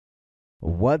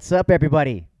What's up,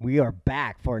 everybody? We are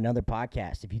back for another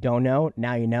podcast. If you don't know,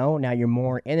 now you know. Now you're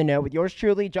more in the know with yours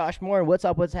truly, Josh Morin. What's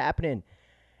up? What's happening?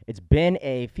 It's been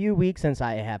a few weeks since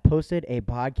I have posted a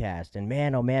podcast, and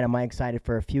man, oh man, am I excited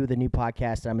for a few of the new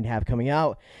podcasts that I'm going to have coming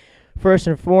out. First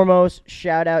and foremost,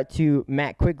 shout out to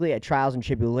Matt Quigley at Trials and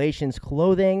Tribulations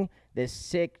Clothing. This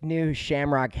sick new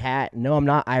shamrock hat. No, I'm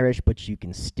not Irish, but you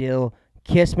can still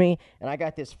kiss me. And I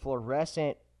got this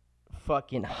fluorescent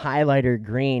fucking highlighter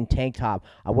green tank top.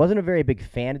 I wasn't a very big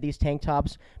fan of these tank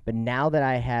tops, but now that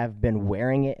I have been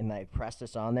wearing it and I pressed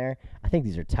this on there, I think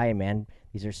these are tight, man.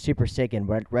 These are super sick and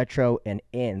retro and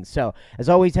in. So, as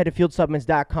always, head to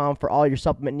fieldsupplements.com for all your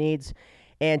supplement needs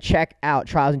and check out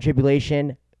Trials and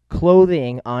Tribulation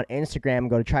Clothing on Instagram.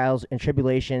 Go to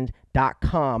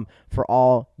trialsandtribulations.com for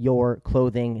all your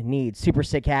clothing needs. Super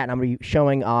sick hat, and I'm going to be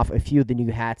showing off a few of the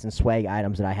new hats and swag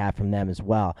items that I have from them as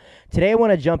well. Today I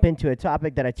want to jump into a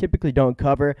topic that I typically don't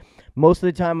cover. Most of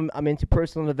the time I'm into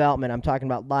personal development. I'm talking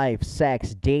about life,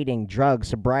 sex, dating, drugs,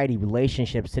 sobriety,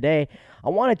 relationships. Today I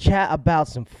want to chat about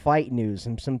some fight news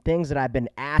and some things that I've been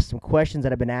asked, some questions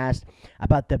that I've been asked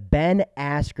about the Ben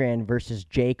Askren versus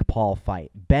Jake Paul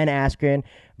fight. Ben Askren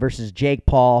versus Jake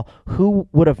Paul. Who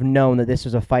would have known that this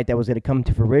was a fight that was going to come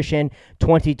to fruition?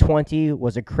 2020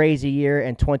 was a crazy year,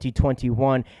 and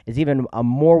 2021 is even a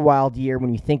more wild year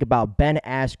when you think about Ben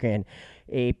Askren,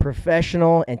 a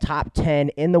professional and top 10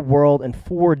 in the world in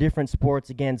 4 different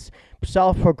sports against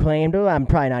self-proclaimed, I'm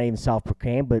probably not even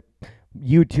self-proclaimed, but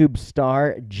YouTube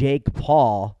star Jake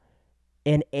Paul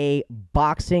in a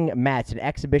boxing match, an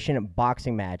exhibition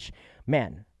boxing match.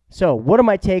 Man, so what are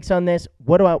my takes on this?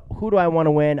 Who do I want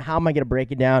to win? How am I going to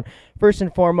break it down? First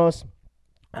and foremost,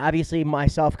 obviously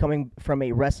myself coming from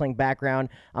a wrestling background,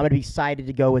 I'm going to be excited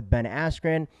to go with Ben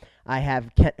Askren. I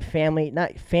have not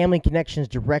family connections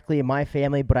directly in my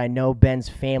family, but I know Ben's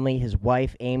family, his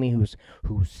wife Amy, who's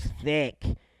thick,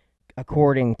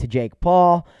 according to Jake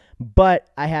Paul. But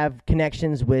I have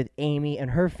connections with Amy and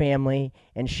her family,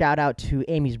 and shout out to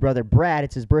Amy's brother Brad.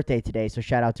 It's his birthday today, so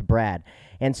shout out to Brad.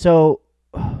 And so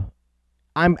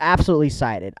I'm absolutely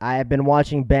excited. I have been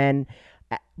watching Ben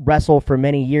wrestle for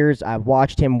many years. I've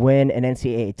watched him win an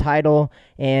NCAA title,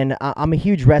 and I'm a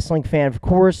huge wrestling fan, of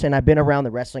course, and I've been around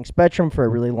the wrestling spectrum for a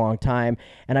really long time,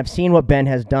 and I've seen what Ben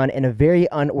has done in a very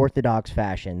unorthodox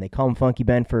fashion. They call him Funky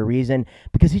Ben for a reason,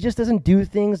 because he just doesn't do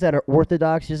things that are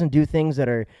orthodox. He doesn't do things that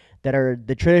are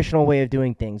the traditional way of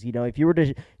doing things. You know, if you were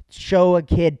to show a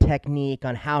kid technique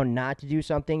on how not to do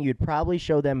something, you'd probably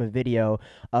show them a video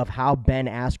of how Ben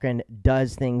Askren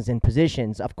does things in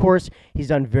positions. Of course, he's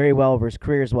done very well over his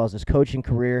career as well as his coaching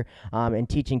career and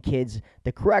teaching kids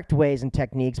the correct ways and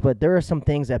techniques, but there are some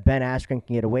things that Ben Askren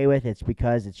can get away with. It's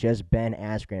because it's just Ben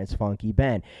Askren. It's Funky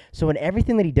Ben. So in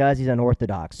everything that he does, he's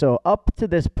unorthodox. So up to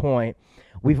this point,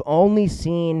 we've only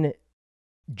seen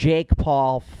Jake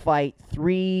Paul fight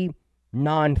 3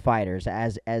 non-fighters,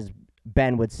 as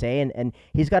Ben would say, and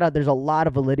he's got there's a lot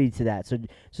of validity to that. So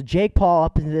Jake Paul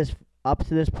up to this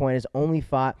point has only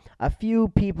fought a few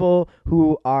people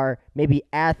who are maybe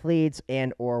athletes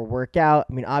and or work out.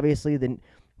 I mean, obviously the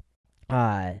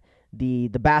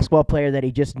basketball player that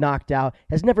he just knocked out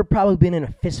has never probably been in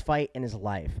a fist fight in his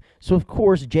life. So of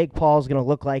course Jake Paul is going to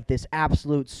look like this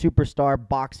absolute superstar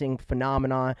boxing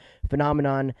phenomenon,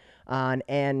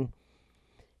 and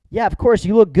yeah, of course,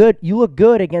 you look good. You look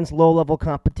good against low-level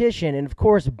competition, and of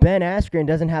course, Ben Askren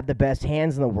doesn't have the best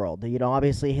hands in the world. You know,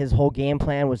 obviously, his whole game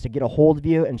plan was to get a hold of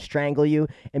you and strangle you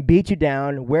and beat you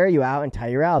down, wear you out, and tire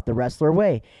you out the wrestler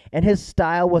way. And his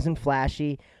style wasn't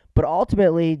flashy, but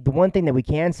ultimately, the one thing that we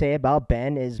can say about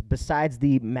Ben is, besides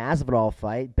the Masvidal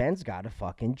fight, Ben's got a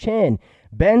fucking chin.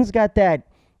 Ben's got that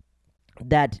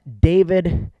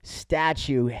David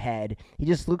statue head. He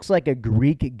just looks like a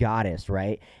Greek goddess,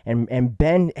 right? And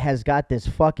Ben has got this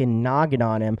fucking noggin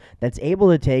on him that's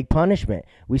able to take punishment.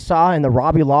 We saw in the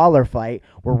Robbie Lawler fight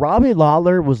where Robbie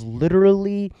Lawler was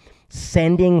literally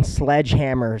sending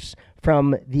sledgehammers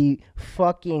from the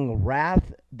fucking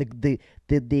wrath,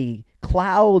 the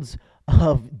clouds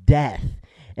of death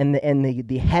and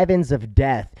the heavens of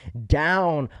death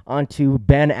down onto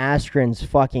Ben Askren's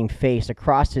fucking face,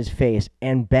 across his face,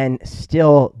 and Ben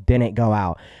still didn't go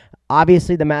out.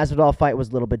 Obviously, the Masvidal fight was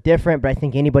a little bit different, but I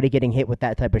think anybody getting hit with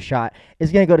that type of shot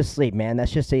is going to go to sleep, man.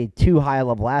 That's just two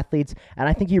high-level athletes, and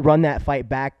I think you run that fight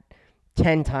back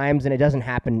 10 times and it doesn't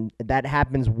happen. That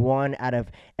happens 1 out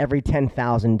of every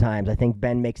 10,000 times. I think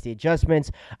Ben makes the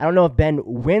adjustments. I don't know if Ben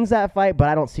wins that fight, but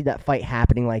I don't see that fight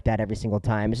happening like that every single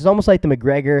time. It's almost like the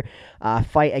McGregor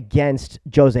fight against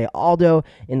Jose Aldo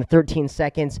in the 13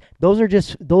 seconds. Those are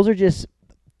just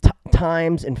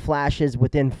times and flashes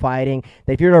within fighting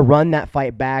that if you're going to run that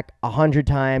fight back 100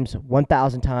 times,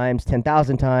 1,000 times,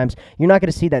 10,000 times, you're not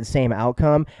going to see that same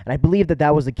outcome. And I believe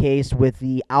that was the case with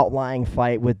the outlying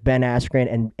fight with Ben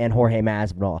Askren and Jorge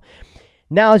Masvidal.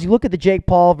 Now, as you look at the Jake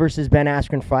Paul versus Ben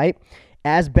Askren fight,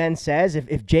 as Ben says,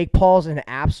 if Jake Paul's an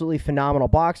absolutely phenomenal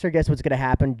boxer, guess what's going to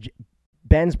happen?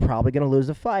 Ben's probably going to lose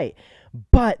the fight.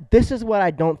 But this is what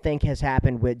I don't think has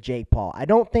happened with Jake Paul. I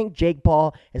don't think Jake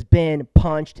Paul has been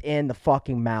punched in the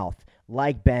fucking mouth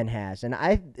like Ben has. And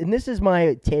this is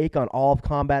my take on all of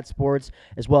combat sports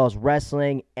as well as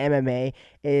wrestling, MMA,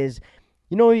 is,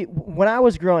 you know, when I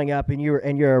was growing up and you're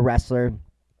a wrestler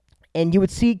and you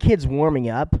would see kids warming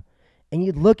up, and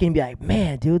you'd look and be like,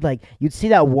 man, dude, like, you'd see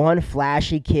that one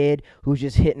flashy kid who's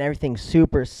just hitting everything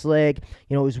super slick,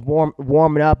 you know, who's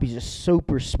warming up, he's just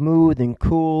super smooth and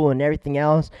cool and everything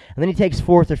else, and then he takes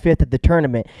 4th or 5th at the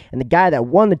tournament, and the guy that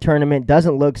won the tournament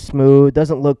doesn't look smooth,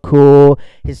 doesn't look cool,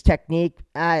 his technique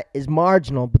is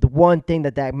marginal, but the one thing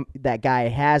that guy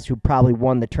has who probably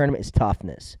won the tournament is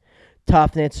toughness.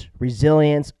 Toughness,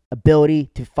 resilience,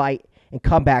 ability to fight and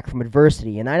come back from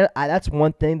adversity. And that's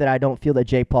one thing that I don't feel that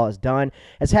Jake Paul has done,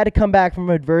 has had to come back from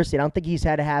adversity. I don't think he's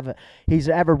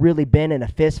ever really been in a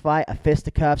fist fight, a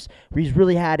fisticuffs, where he's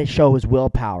really had to show his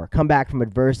willpower, come back from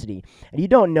adversity. And you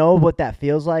don't know what that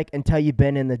feels like until you've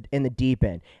been in the deep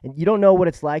end. And you don't know what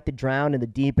it's like to drown in the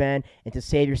deep end and to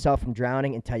save yourself from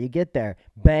drowning until you get there.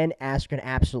 Ben Askren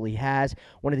absolutely has.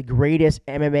 One of the greatest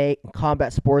MMA and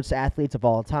combat sports athletes of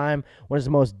all time, one of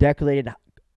the most decorated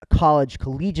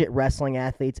collegiate wrestling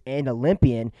athletes and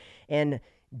Olympian, and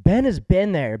Ben has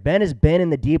been there. Ben has been in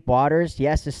the deep waters.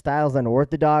 Yes, his style's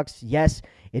unorthodox. Yes,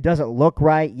 it doesn't look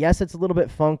right. Yes, it's a little bit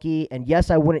funky, and yes,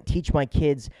 I wouldn't teach my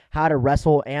kids how to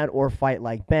wrestle and or fight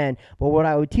like Ben, but what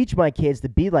I would teach my kids to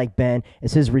be like Ben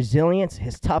is his resilience,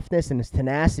 his toughness, and his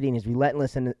tenacity, and his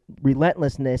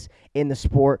relentlessness in the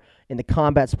sport, in the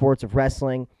combat sports of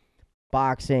wrestling,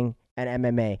 boxing, and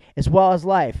MMA, as well as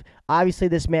life. Obviously,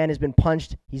 this man has been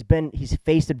punched. He's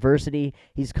faced adversity.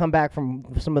 He's come back from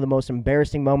some of the most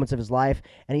embarrassing moments of his life,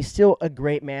 and he's still a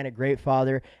great man, a great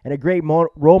father, and a great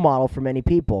role model for many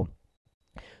people.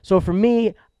 So for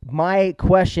me, my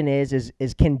question is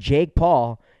can Jake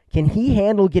Paul, can he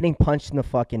handle getting punched in the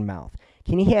fucking mouth?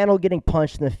 Can he handle getting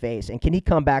punched in the face? And can he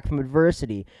come back from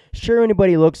adversity? Sure,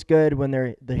 anybody looks good when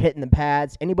they're hitting the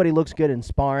pads. Anybody looks good in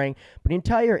sparring. But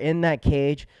until you're in that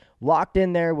cage, locked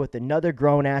in there with another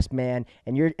grown-ass man,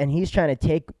 and he's trying to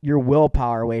take your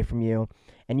willpower away from you,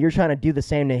 and you're trying to do the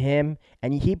same to him,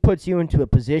 and he puts you into a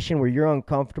position where you're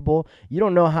uncomfortable, you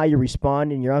don't know how you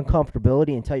respond in your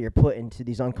uncomfortability until you're put into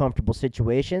these uncomfortable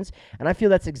situations. And I feel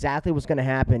that's exactly what's going to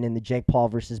happen in the Jake Paul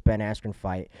versus Ben Askren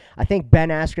fight. I think Ben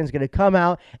Askren's going to come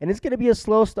out, and it's going to be a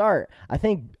slow start. I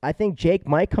think Jake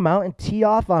might come out and tee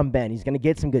off on Ben. He's going to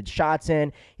get some good shots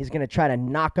in. He's going to try to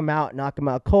knock him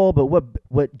out cold. But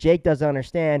what Jake doesn't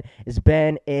understand is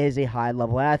Ben is a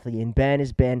high-level athlete, and Ben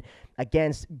has been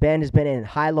in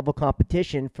high-level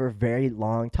competition for a very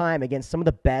long time against some of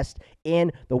the best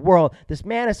in the world. This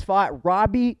man has fought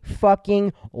Robbie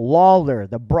fucking Lawler,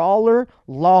 the brawler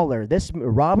Lawler. This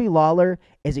Robbie Lawler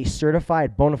is a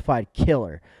certified bona fide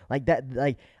killer. Like that,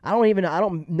 I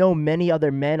don't know many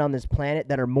other men on this planet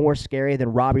that are more scary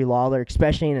than Robbie Lawler,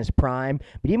 especially in his prime.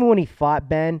 But even when he fought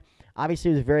Ben,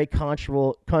 obviously, it was a very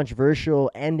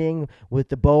controversial ending with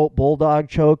the bulldog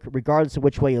choke, regardless of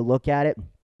which way you look at it.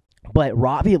 But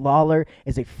Robbie Lawler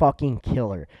is a fucking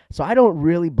killer. So I don't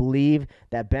really believe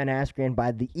that Ben Askren,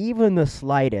 by even the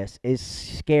slightest, is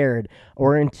scared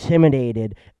or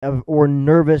intimidated or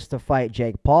nervous to fight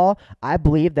Jake Paul. I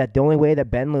believe that the only way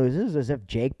that Ben loses is if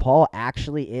Jake Paul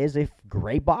actually is a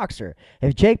great boxer.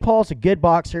 If Jake Paul's a good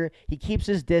boxer, he keeps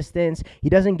his distance, he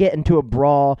doesn't get into a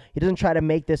brawl, he doesn't try to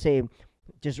make this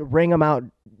just ring him out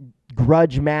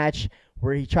grudge match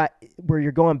where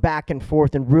you're going back and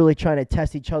forth and really trying to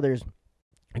test each other's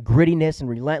grittiness and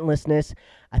relentlessness.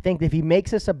 I think if he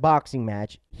makes this a boxing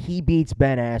match, he beats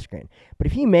Ben Askren. But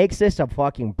if he makes this a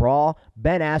fucking brawl,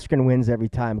 Ben Askren wins every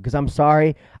time. Because I'm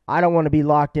sorry, I don't want to be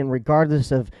locked in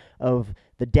regardless of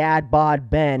the dad bod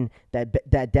Ben,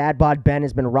 that dad bod Ben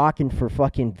has been rocking for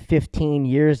fucking 15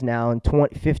 years now, and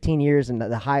 15 years in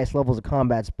the highest levels of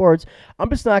combat sports. I'm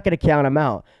just not going to count him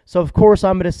out. So, of course,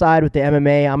 I'm going to side with the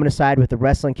MMA. I'm going to side with the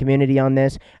wrestling community on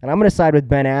this, and I'm going to side with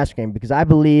Ben Askren because I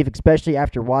believe, especially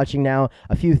after watching now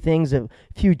a few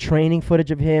training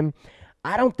footage of him,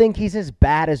 I don't think he's as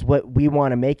bad as what we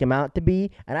want to make him out to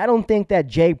be, and I don't think that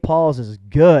Jake Paul is as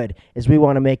good as we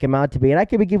want to make him out to be, and I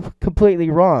could be completely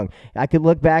wrong. I could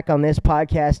look back on this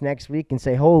podcast next week and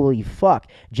say, holy fuck,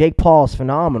 Jake Paul is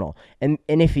phenomenal, and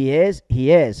if he is,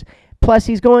 he is. Plus,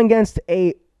 he's going against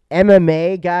a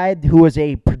MMA guy who was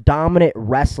a predominant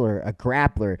wrestler, a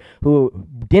grappler, who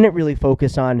didn't really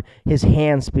focus on his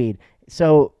hand speed.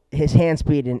 So his hand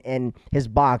speed and his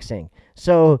boxing.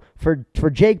 So for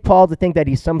Jake Paul to think that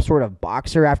he's some sort of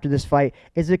boxer after this fight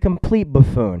is a complete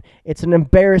buffoon. It's an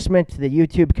embarrassment to the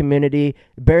YouTube community,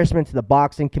 embarrassment to the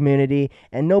boxing community,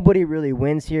 and nobody really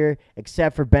wins here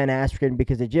except for Ben Askren,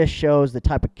 because it just shows the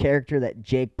type of character that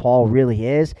Jake Paul really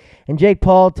is. And Jake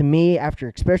Paul, to me,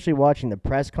 after especially watching the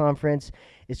press conference,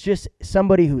 it's just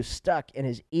somebody who's stuck in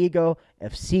his ego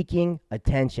of seeking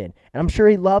attention, and I'm sure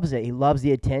he loves it. He loves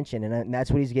the attention, and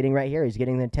that's what he's getting right here. He's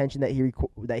getting the attention that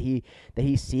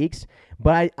he seeks.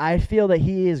 But I feel that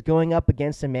he is going up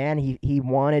against a man he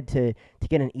wanted to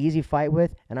get an easy fight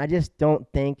with, and I just don't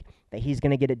think that he's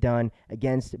going to get it done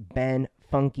against Ben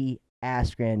Funky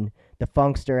Askren, the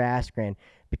Funkster Askren,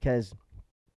 because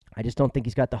I just don't think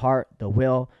he's got the heart, the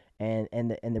will, and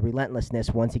the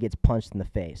relentlessness once he gets punched in the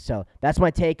face. So that's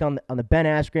my take on the Ben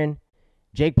Askren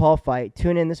Jake Paul fight.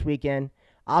 Tune in this weekend.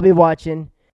 I'll be watching.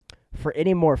 For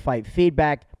any more fight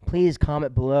feedback, please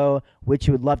comment below which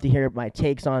you would love to hear my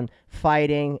takes on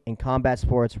fighting and combat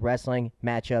sports, wrestling,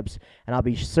 matchups, and I'll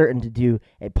be certain to do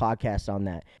a podcast on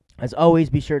that. As always,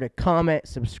 be sure to comment,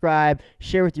 subscribe,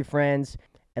 share with your friends,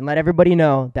 and let everybody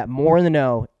know that More in the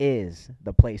Know is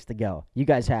the place to go. You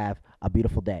guys have a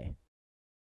beautiful day.